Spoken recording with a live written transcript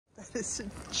this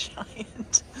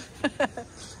giant.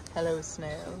 Hello,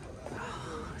 snail.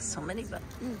 Oh, so many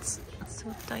buttons. It's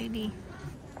so tiny.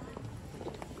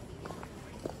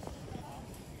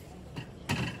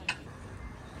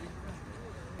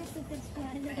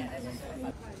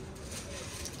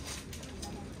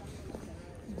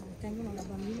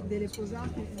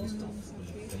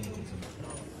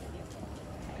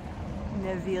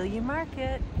 Naviglio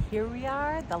Market. Here we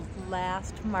are, the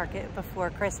last market before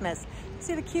Christmas.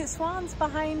 See the cute swans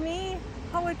behind me?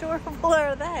 How adorable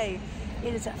are they?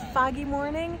 It is a foggy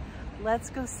morning. Let's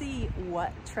go see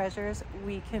what treasures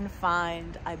we can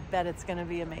find. I bet it's gonna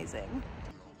be amazing.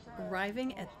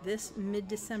 Arriving at this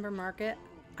mid-December market,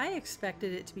 I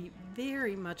expected it to be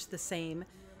very much the same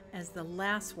as the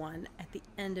last one at the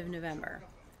end of November.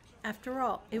 After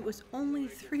all, it was only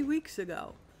 3 weeks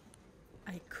ago.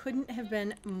 I couldn't have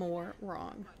been more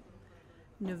wrong.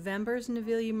 November's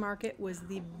Naviglio Market was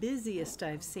the busiest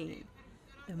I've seen.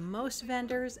 The most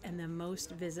vendors and the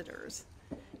most visitors.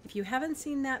 If you haven't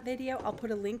seen that video, I'll put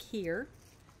a link here.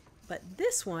 But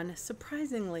this one,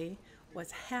 surprisingly, was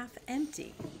half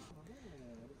empty.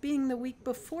 Being the week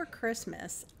before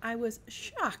Christmas, I was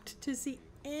shocked to see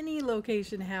any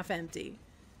location half empty.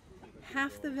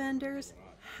 Half the vendors,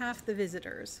 half the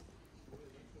visitors.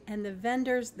 And the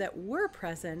vendors that were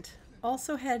present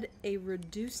also had a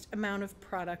reduced amount of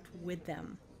product with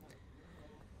them.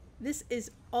 This is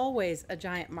always a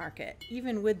giant market,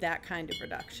 even with that kind of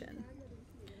reduction.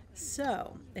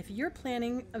 So, if you're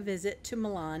planning a visit to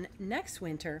Milan next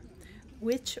winter,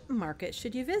 which market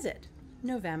should you visit?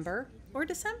 November or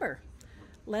December?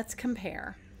 Let's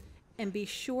compare. And be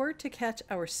sure to catch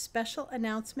our special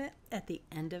announcement at the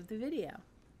end of the video.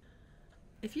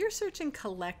 If you're searching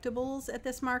collectibles at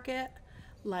this market,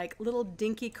 like little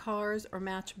dinky cars or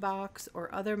Matchbox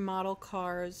or other model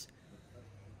cars,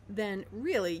 then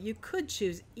really you could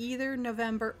choose either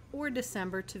November or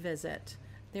December to visit.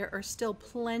 There are still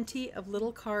plenty of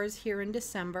little cars here in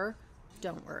December.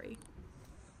 Don't worry.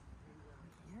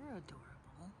 You're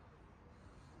adorable.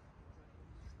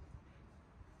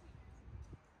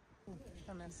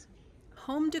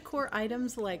 Home decor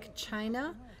items like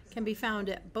china can be found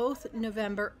at both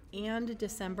November and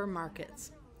December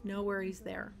markets. No worries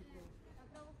there.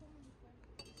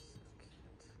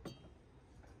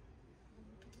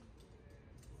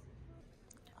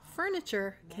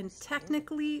 Furniture can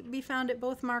technically be found at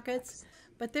both markets,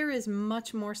 but there is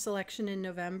much more selection in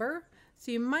November,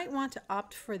 so you might want to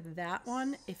opt for that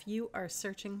one if you are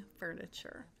searching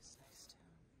furniture.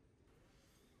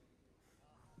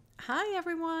 Hi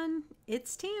everyone,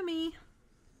 it's Tammy.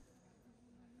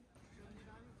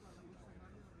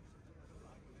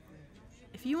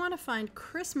 If you want to find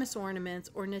Christmas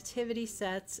ornaments or nativity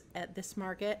sets at this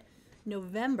market,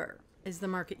 November is the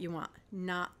market you want,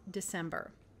 not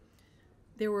December.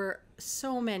 There were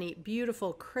so many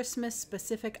beautiful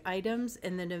Christmas-specific items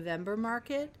in the November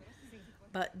market,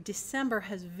 but December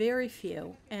has very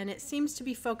few, and it seems to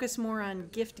be focused more on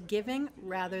gift giving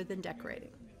rather than decorating.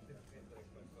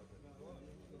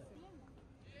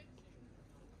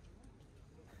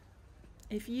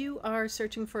 If you are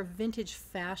searching for vintage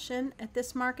fashion at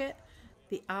this market,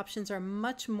 the options are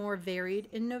much more varied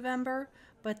in November,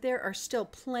 but there are still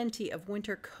plenty of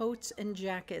winter coats and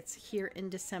jackets here in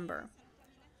December.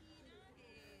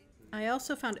 I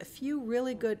also found a few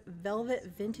really good velvet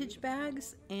vintage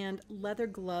bags and leather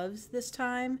gloves this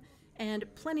time, and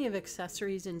plenty of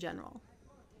accessories in general.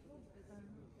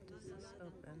 Does this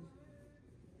open?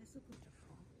 It's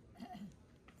beautiful.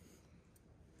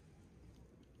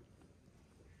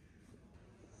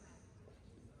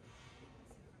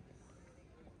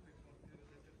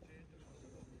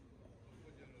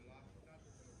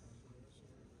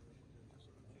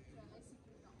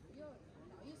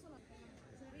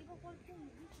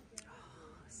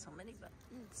 Oh, so many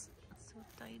buttons. It's so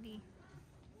tiny.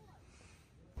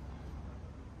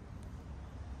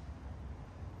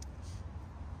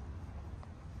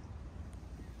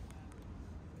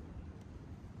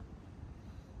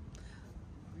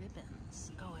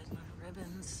 Ribbons. Oh, I love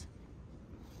ribbons.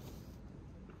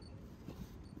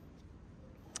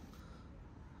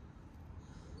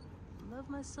 Love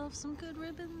myself some good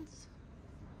ribbons.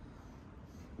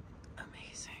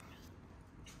 Amazing.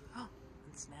 Oh,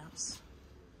 it snaps.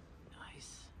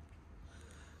 Nice.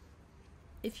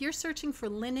 If you're searching for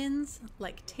linens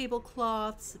like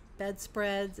tablecloths,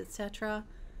 bedspreads, etc.,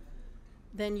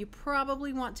 then you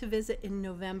probably want to visit in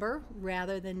November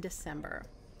rather than December.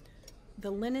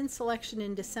 The linen selection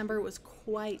in December was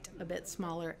quite a bit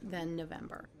smaller than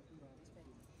November.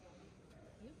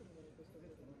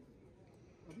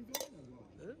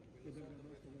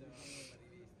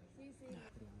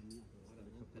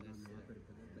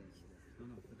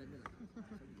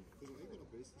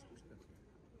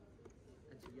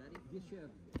 10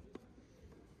 euro.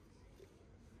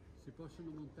 Si possono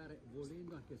montare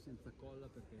volendo anche senza colla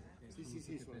perché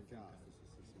Sì, sono chiaro.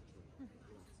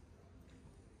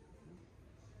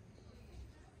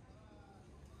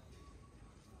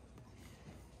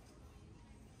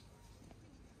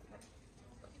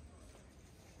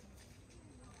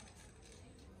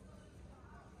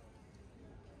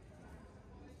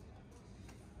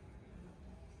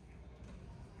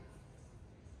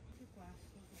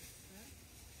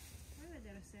 Puoi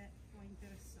vedere se può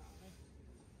interessare.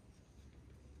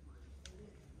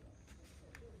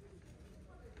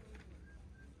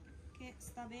 Che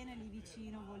sta bene lì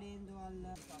vicino volendo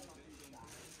al...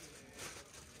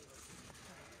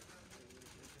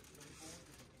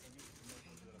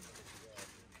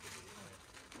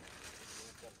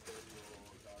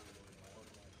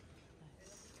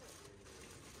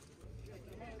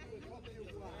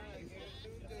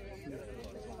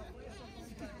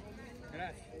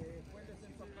 Grazie.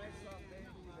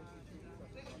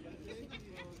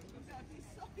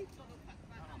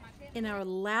 In our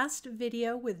last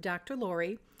video with Dr.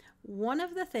 Lori, one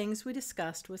of the things we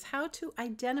discussed was how to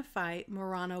identify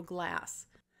Murano glass.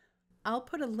 I'll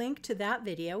put a link to that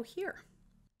video here.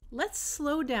 Let's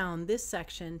slow down this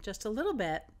section just a little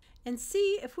bit and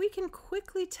see if we can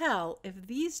quickly tell if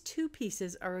these two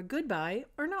pieces are a good buy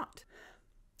or not.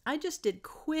 I just did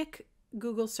quick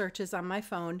Google searches on my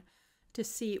phone to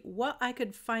see what I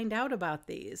could find out about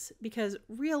these, because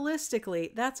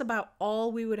realistically, that's about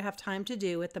all we would have time to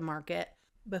do at the market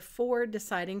before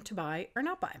deciding to buy or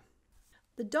not buy.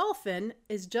 The dolphin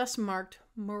is just marked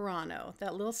Murano.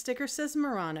 That little sticker says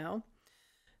Murano.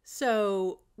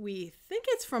 So we think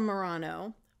it's from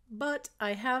Murano, but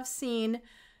I have seen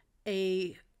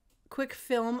a quick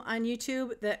film on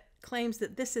YouTube that claims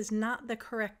that this is not the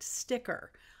correct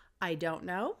sticker. I don't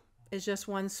know. It's just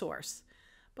one source.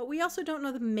 But we also don't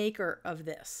know the maker of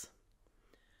this.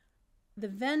 The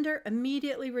vendor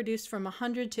immediately reduced from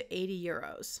 100 to 80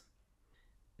 euros.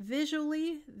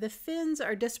 Visually, the fins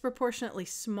are disproportionately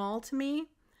small to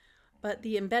me, but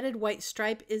the embedded white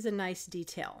stripe is a nice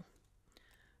detail.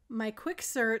 My quick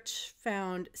search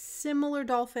found similar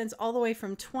dolphins all the way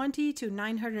from 20 to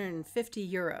 950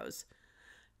 euros.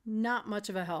 Not much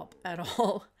of a help at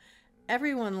all.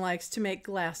 Everyone likes to make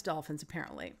glass dolphins,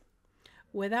 apparently.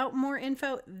 Without more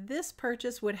info, this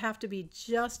purchase would have to be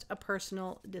just a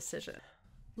personal decision.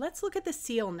 Let's look at the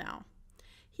seal now.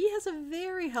 He has a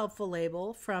very helpful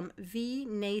label from V.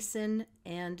 Nason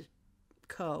and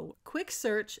Co. Quick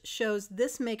search shows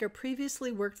this maker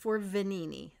previously worked for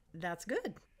Vanini. That's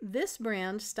good. This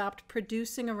brand stopped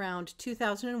producing around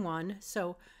 2001,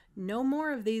 so no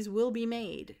more of these will be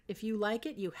made. If you like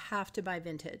it, you have to buy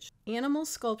vintage. Animal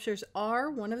sculptures are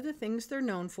one of the things they're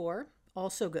known for.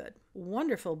 Also good.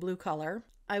 Wonderful blue color.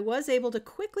 I was able to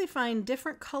quickly find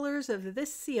different colors of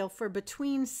this seal for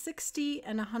between 60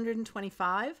 and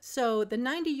 125. So the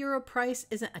 90 euro price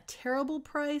isn't a terrible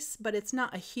price, but it's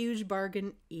not a huge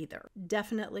bargain either.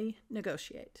 Definitely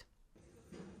negotiate.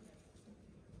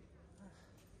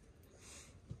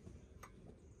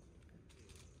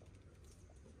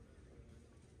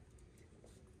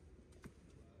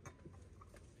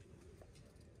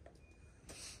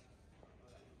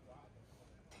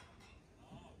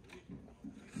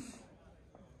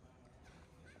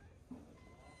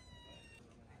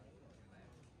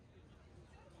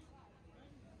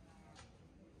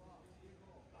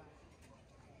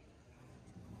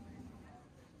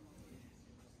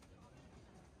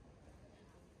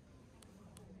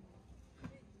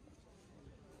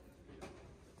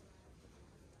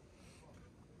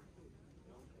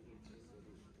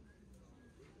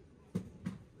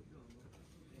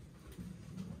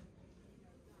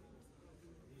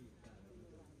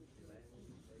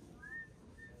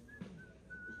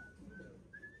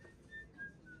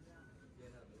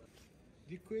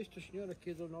 Di questo signore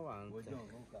chiedo 90.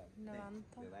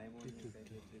 90. Di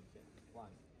tutti.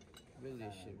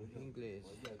 Bellissimo,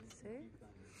 inglese. Sì.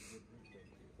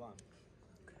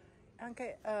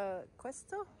 Anche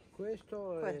questo?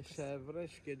 Questo è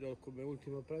Sevres, chiedo come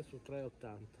ultimo prezzo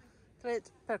 3,80.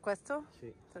 Per questo?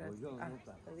 Sì.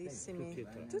 Bellissimi. Tutti e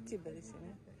tre. Tutti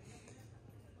bellissimi.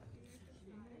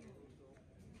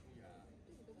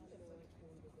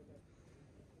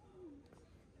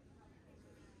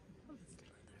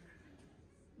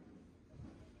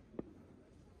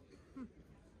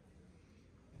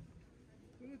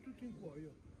 Quello è tutto in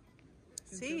cuoio.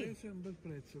 Sì. È un bel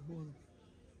prezzo, buono.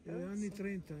 Anni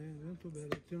 30, molto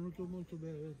bello, tenuto molto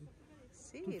bene, vedi?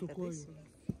 Sì, Tutto bellissimo. cuoio.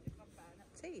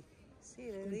 Sì, sì,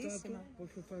 bellissimo.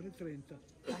 Posso fare 30.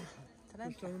 30.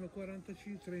 Costavano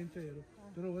 45, 30 euro.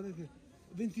 Però guarda che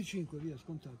 25, via,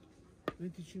 scontato.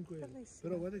 25 euro. Bellissimo.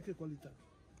 Però guarda che qualità.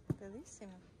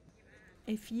 Bellissimo.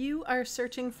 If you are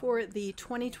searching for the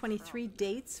 2023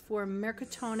 dates for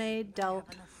Mercatone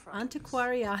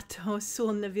Dellantiquariato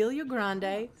Sul Naviglio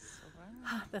Grande,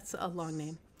 that's a long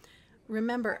name.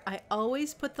 Remember, I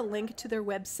always put the link to their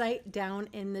website down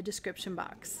in the description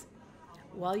box.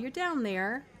 While you're down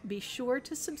there, be sure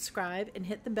to subscribe and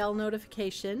hit the bell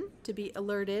notification to be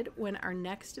alerted when our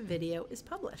next video is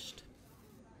published.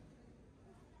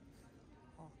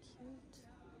 Oh, cute.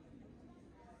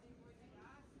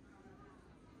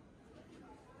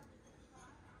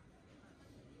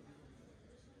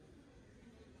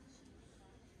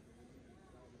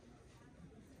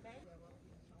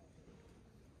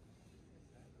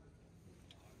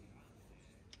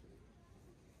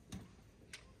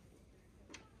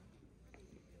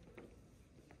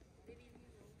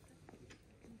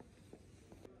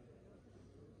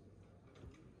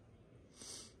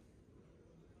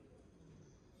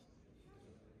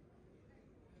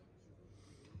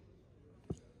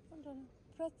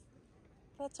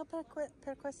 Prezzo per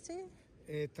questi?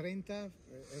 30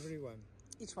 everyone.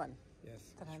 Each one.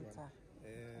 Yes. each 30. one.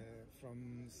 From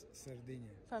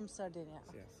Sardinia. From Sardinia.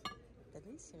 Yes.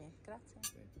 Bellissimi, grazie.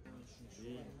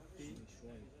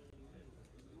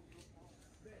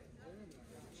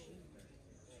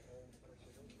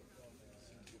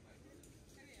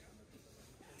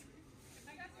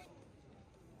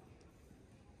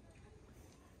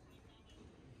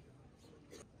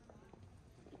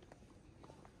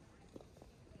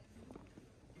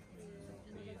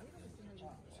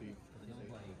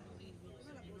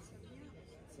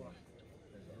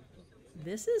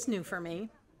 This is new for me.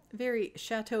 Very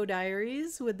Chateau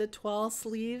Diaries with the toile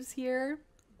sleeves here.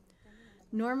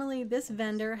 Normally this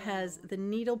vendor has the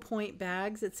needlepoint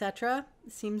bags, etc.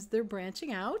 Seems they're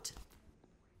branching out.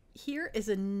 Here is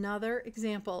another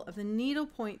example of the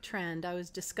needlepoint trend I was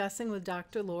discussing with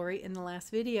Dr. Lori in the last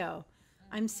video.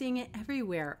 I'm seeing it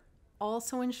everywhere,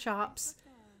 also in shops,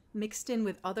 mixed in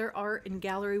with other art and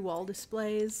gallery wall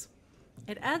displays.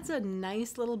 It adds a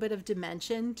nice little bit of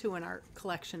dimension to an art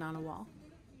collection on a wall.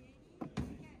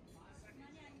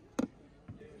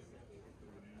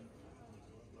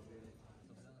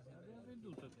 Abbiamo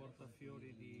venduto il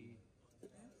portafiori di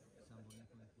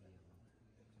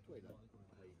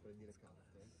Prendi le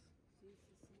carte.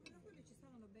 Però quelli ci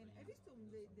stavano bene. Hai visto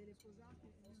delle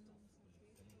posate?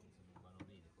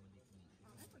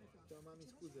 Ciao mami,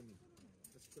 scusami.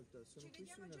 Ascolta, sono qui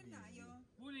sul Naviglio.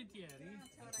 volentieri. Un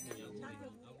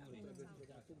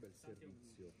bel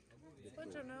servizio.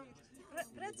 Buongiorno.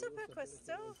 Prezzo per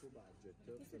questo? Il tuo budget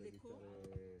per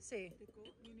evitare... Sì,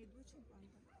 Viene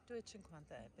 2,50. 2,50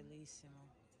 è bellissimo.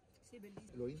 Sì,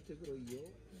 bellissimo. Lo integro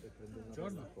io e prendo una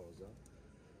buona cosa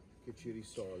che ci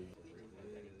risolve.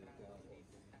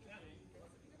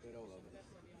 Però vabbè.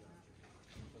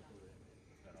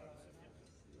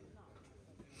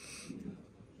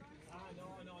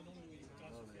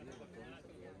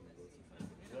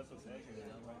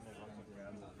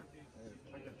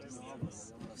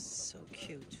 So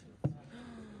cute.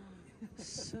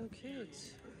 So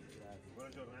cute. Buona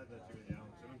giornata, ci vediamo.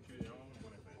 Se non ci vediamo,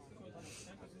 buone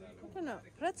feste. No,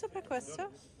 prezzo per questo?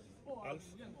 Alf,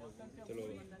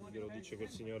 glielo dice quel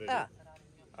signore lì. Ah.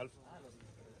 Alf?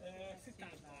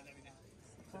 70 Davide.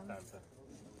 70.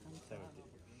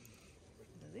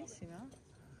 Bellissimo.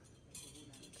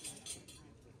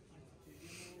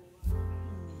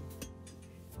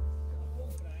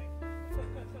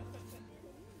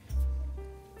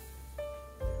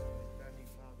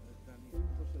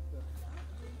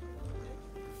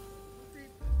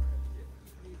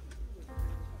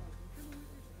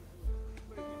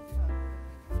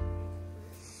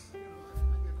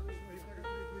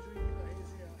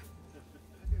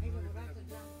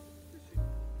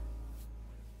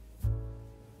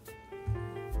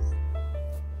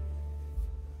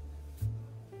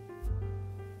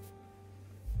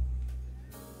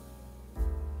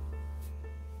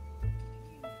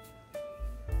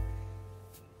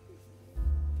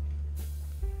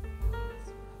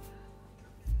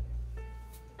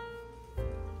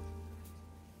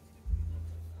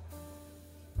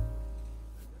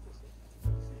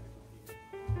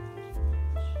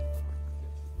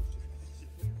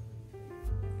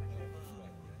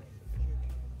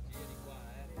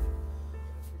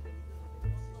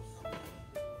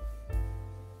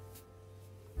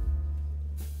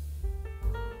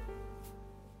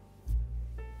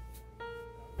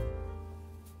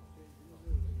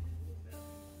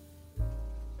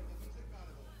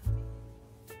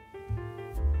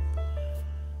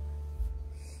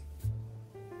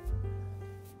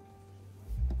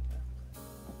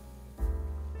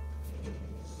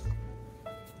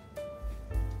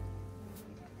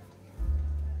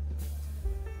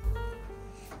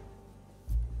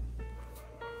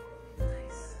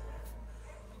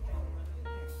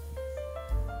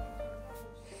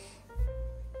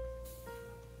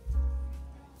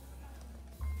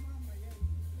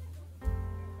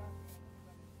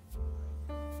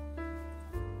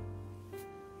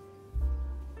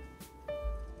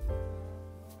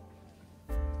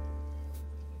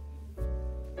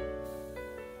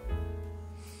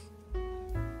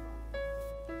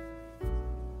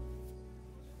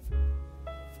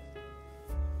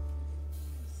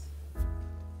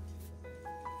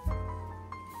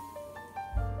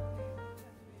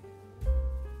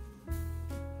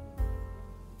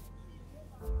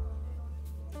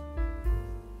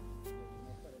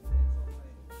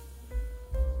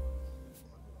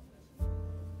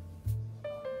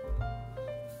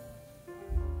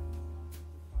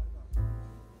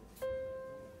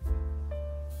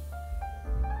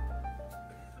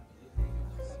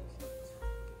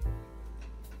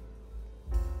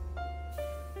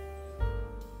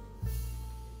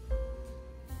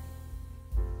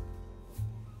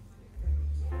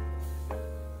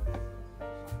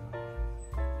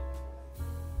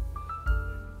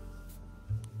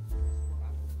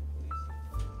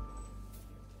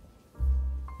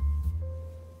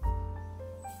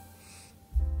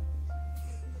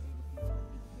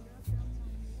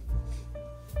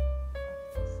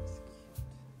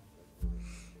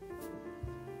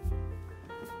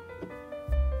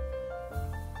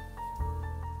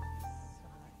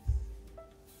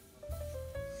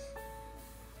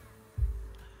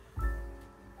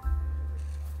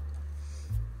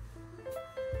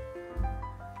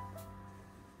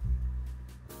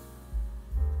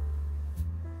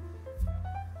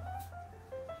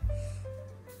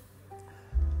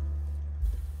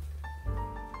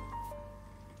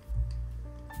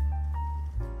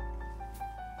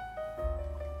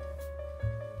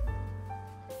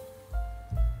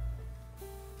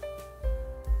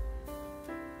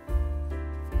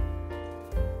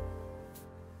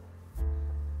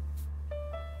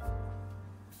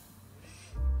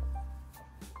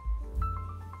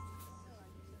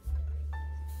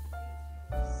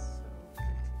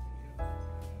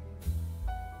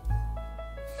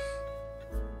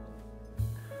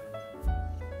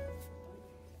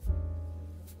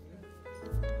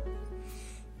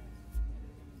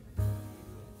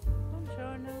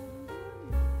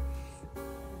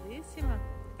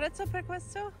 prezzo per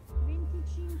questo? 20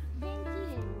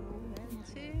 euro.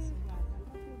 Sì. Guarda,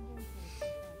 proprio un buon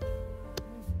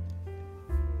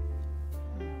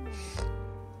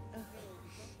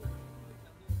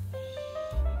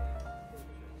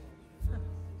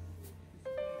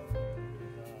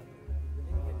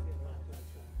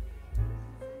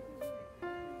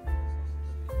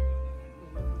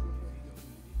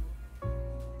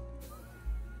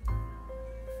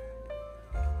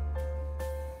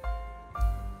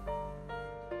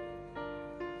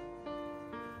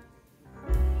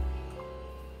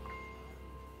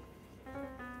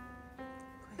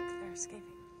Quick, they're escaping.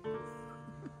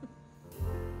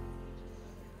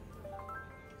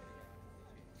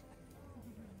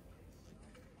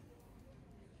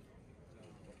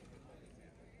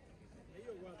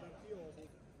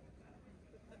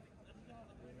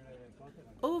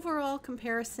 Overall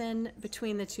comparison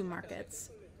between the two markets.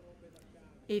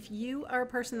 If you are a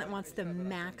person that wants the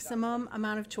maximum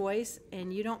amount of choice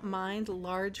and you don't mind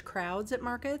large crowds at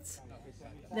markets,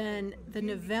 then the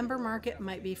November market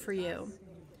might be for you.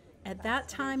 At that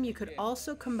time, you could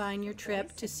also combine your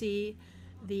trip to see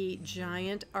the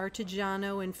giant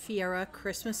Artigiano and Fiera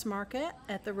Christmas market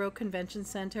at the Row Convention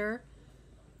Center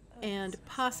and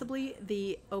possibly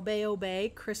the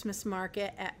Obe Christmas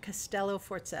market at Castello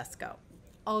Forzesco.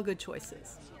 All good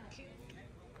choices.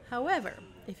 However,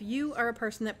 if you are a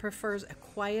person that prefers a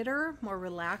quieter, more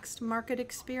relaxed market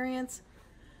experience,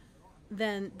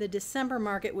 then the December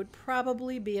market would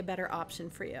probably be a better option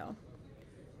for you.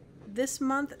 This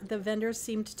month, the vendors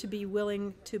seemed to be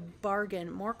willing to bargain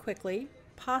more quickly,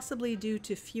 possibly due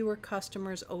to fewer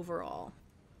customers overall.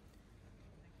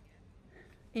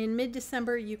 In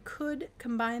mid-December, you could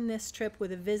combine this trip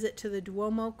with a visit to the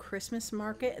Duomo Christmas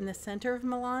market in the center of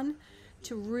Milan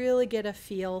to really get a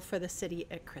feel for the city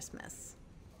at Christmas.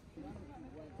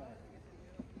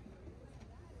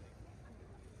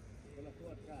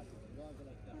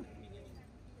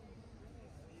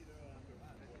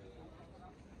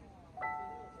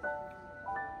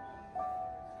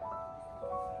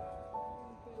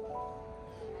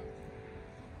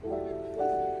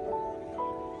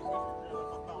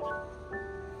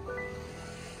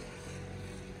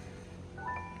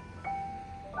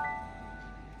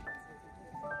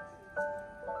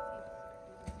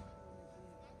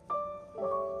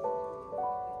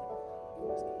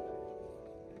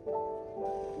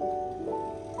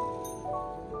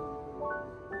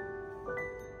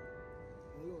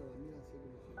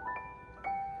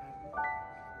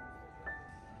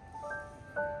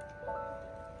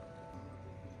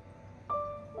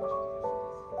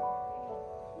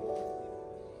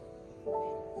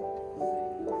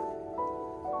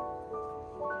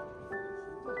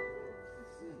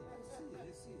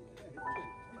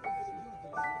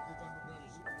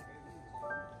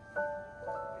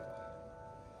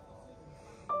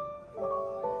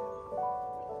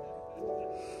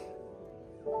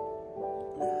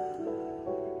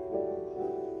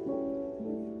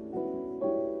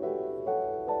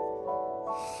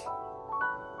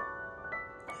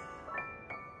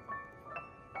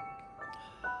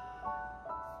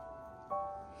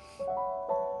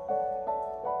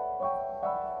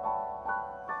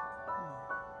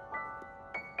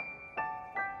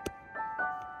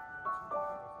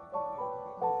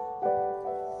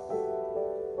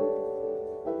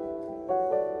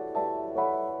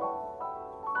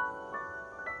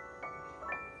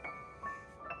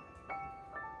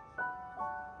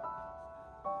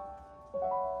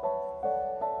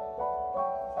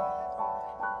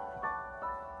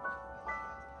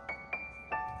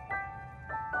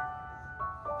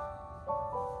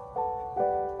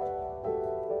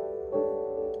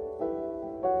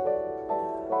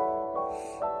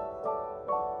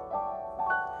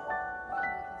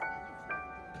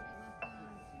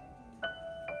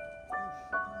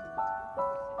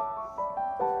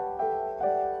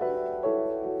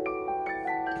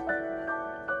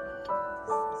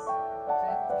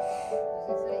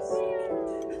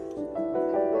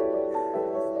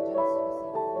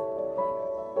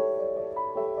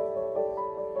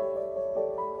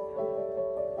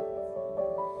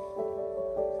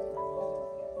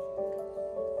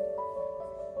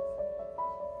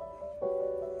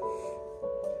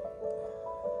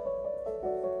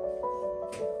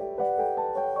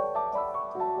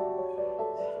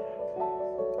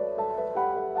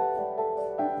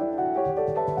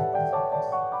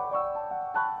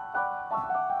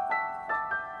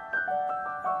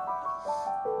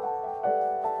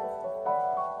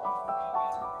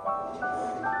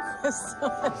 Questo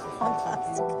è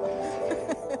fantastico.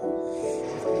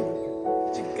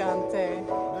 Gigante.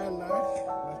 Bella,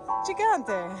 eh?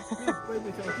 Gigante! Poi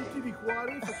mettiamo tutti i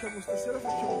liquori, stasera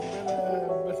facciamo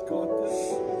un bel cocktail.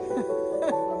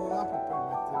 Andiamo là per poi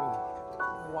mettere.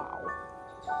 Wow.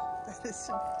 That is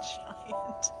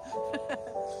giant.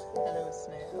 Hello,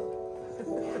 snail.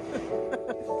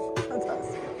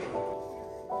 Fantastic.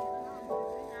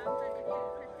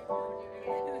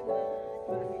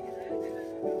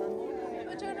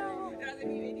 Buongiorno.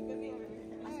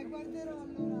 Guarderò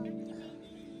allora.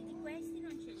 Di questi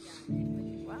non ce li hanno.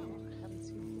 Wow, I haven't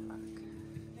seen the fuck.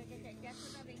 Perché c'è il piatto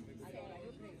da 26,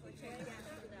 poi c'è il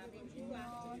piatto da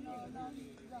 24. No,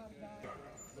 guarda.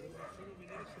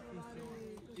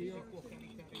 Io può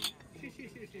caricare.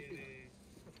 Sì.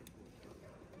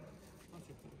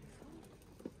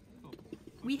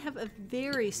 We have a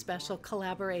very special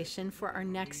collaboration for our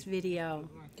next video.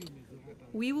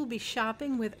 We will be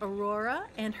shopping with Aurora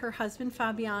and her husband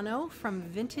Fabiano from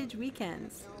Vintage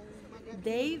Weekends.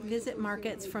 They visit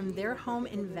markets from their home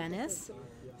in Venice,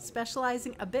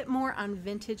 specializing a bit more on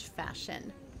vintage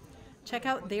fashion. Check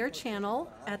out their channel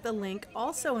at the link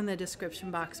also in the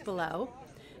description box below,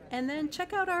 and then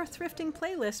check out our thrifting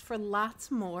playlist for lots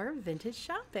more vintage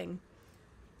shopping.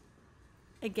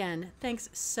 Again, thanks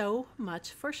so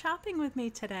much for shopping with me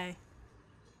today.